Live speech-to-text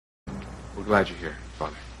We're glad you're here,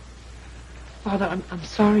 Father. Father, I'm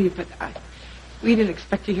sorry, but we didn't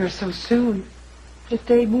expect you here so soon. Did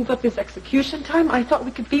they move up his execution time? I thought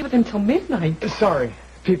we could be with him till midnight. Sorry,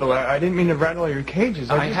 people. I didn't mean to rattle your cages.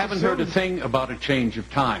 I haven't heard a thing about a change of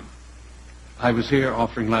time. I was here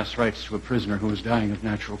offering last rites to a prisoner who was dying of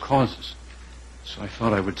natural causes. So I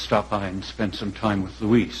thought I would stop by and spend some time with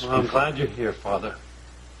Luis. Well, I'm glad you're here, Father.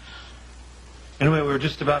 Anyway, we were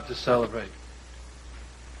just about to celebrate.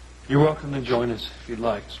 You're welcome to join us if you'd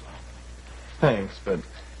like as well. Thanks, but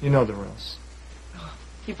you know the rules.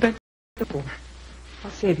 You've been before.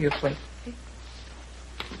 I'll save you a plate. Okay?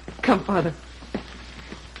 Come, Father.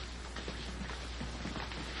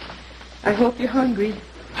 I hope you're hungry.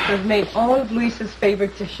 I've made all of Luis's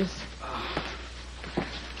favorite dishes.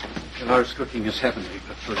 Pilar's cooking is heavenly,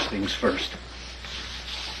 but first things first.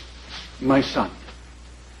 My son,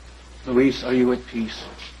 Luis, are you at peace?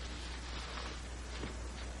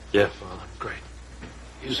 Yeah, Father, I'm great.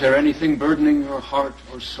 Is there anything burdening your heart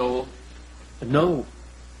or soul? No.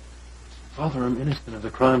 Father, I'm innocent of the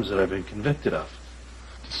crimes that I've been convicted of.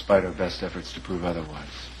 Despite our best efforts to prove otherwise.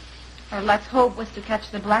 Our last hope was to catch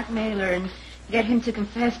the blackmailer and get him to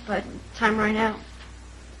confess, but time ran out.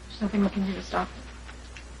 There's nothing we can do to stop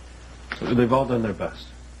it. So they've all done their best.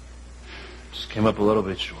 Just came up a little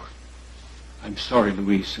bit short. I'm sorry,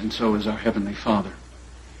 Luis, and so is our Heavenly Father.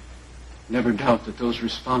 Never doubt that those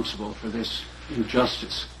responsible for this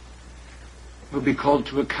injustice will be called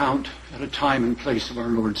to account at a time and place of our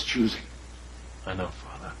Lord's choosing. I know,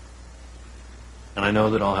 Father. And I know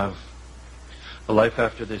that I'll have a life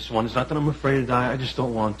after this one. It's not that I'm afraid to die, I just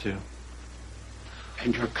don't want to.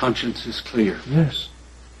 And your conscience is clear. Yes.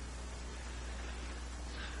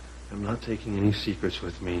 I'm not taking any secrets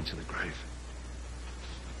with me into the grave.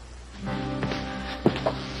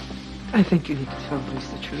 I think you need to tell Luis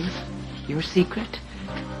the truth. Your secret.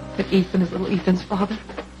 That Ethan is little Ethan's father.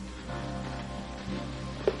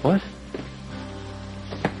 What?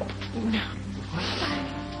 No.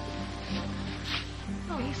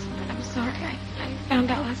 Luis, I'm sorry. I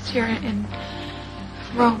found out last year in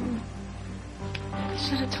Rome. I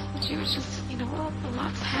should have told you. It's just, a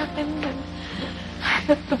lot's happened.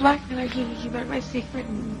 And the blackmailer, he learned my secret,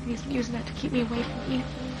 and he's using that to keep me away from Ethan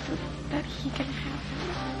so that he can have him.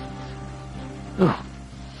 Oh.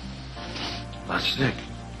 That's sick.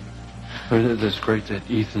 That's great that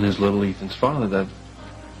Ethan is little Ethan's father. That...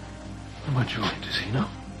 How about Julie? Does he know?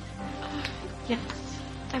 Yes.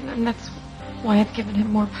 And that's why I've given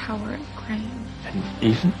him more power in Crane. And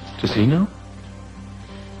Ethan? Does he know?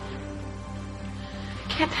 I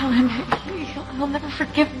can't tell him. He'll never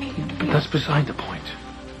forgive me. But that's beside the point.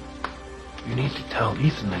 You need to tell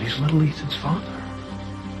Ethan that he's little Ethan's father.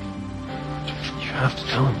 You have to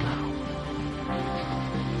tell him that.